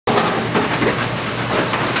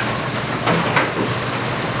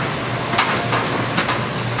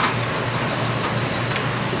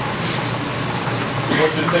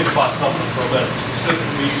about something for a minute,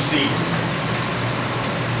 specifically you see. I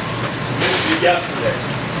mentioned it yesterday.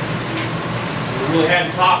 We really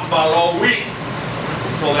hadn't talked about it all week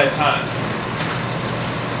until that time.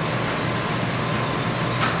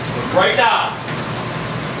 But right now,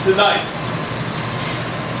 tonight,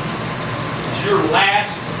 is your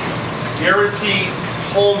last guaranteed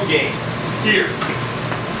home game here.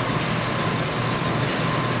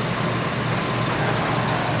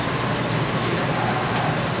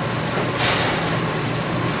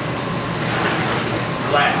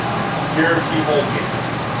 Last guaranteed home game.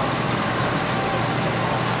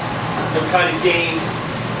 What kind of game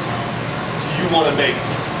do you want to make?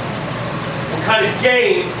 What kind of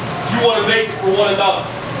game do you want to make it for one another?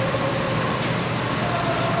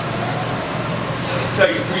 I'll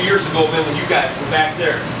tell you, 3 years ago, man, when you guys were back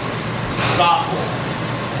there, sophomore,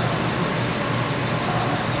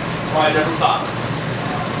 probably never thought.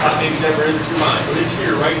 Maybe never entered your mind, but it's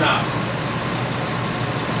here right now.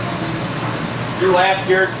 Your last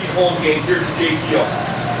guaranteed home game here at the JTO.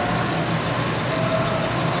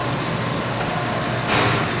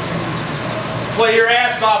 Play your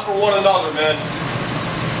ass off for one another, man.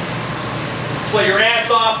 Play your ass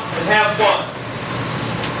off and have fun.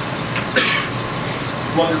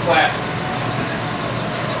 You underclassmen.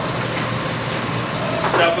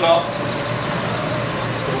 Step it up.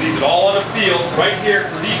 We'll leave it all on the field right here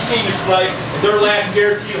for these seniors tonight in their last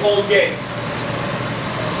guaranteed home game.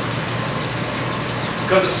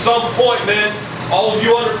 Because at some point, man, all of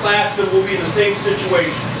you underclassmen will be in the same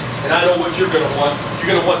situation. And I know what you're going to want.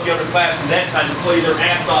 You're going to want the underclassmen that time to play their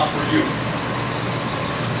ass off for you.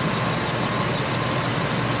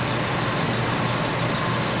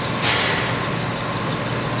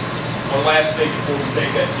 One last thing before we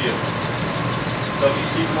take that deal.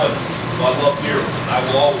 WC Clemens, who I love dearly, and I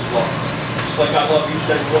will always love him. Just like I love each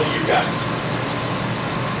and every one of you guys.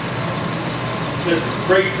 He said some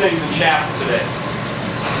great things in chapel today.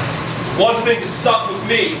 One thing that stuck with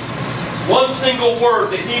me, one single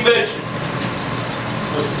word that he mentioned,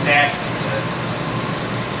 was tenacity, man.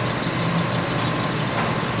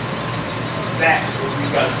 That's what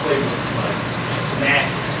we've got to play with tonight, is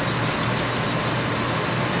tenacity.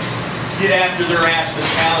 Get after their ass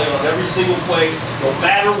mentality on every single play, no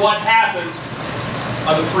matter what happens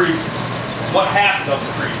on the preview. What happened on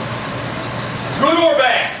the preview. Good or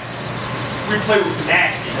bad, we play with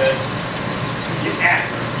tenacity, man. We get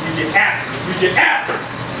after it. We get after it. We get after it.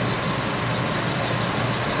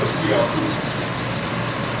 Because we are who?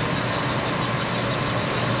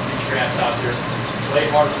 Get your ass out there. Play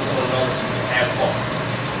hard for one another and have fun.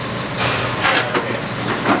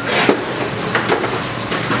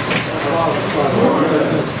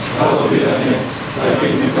 Hallowed be thy name. Thy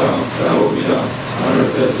kingdom come, thy will be done, on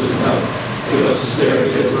earth as it is in heaven. Give us this day our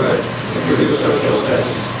daily bread, and forgive us our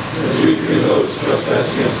trespasses, as we forgive those who trespass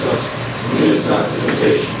against us. And lead us not into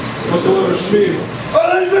temptation, but deliver us from evil.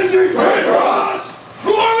 Let victory pray for us!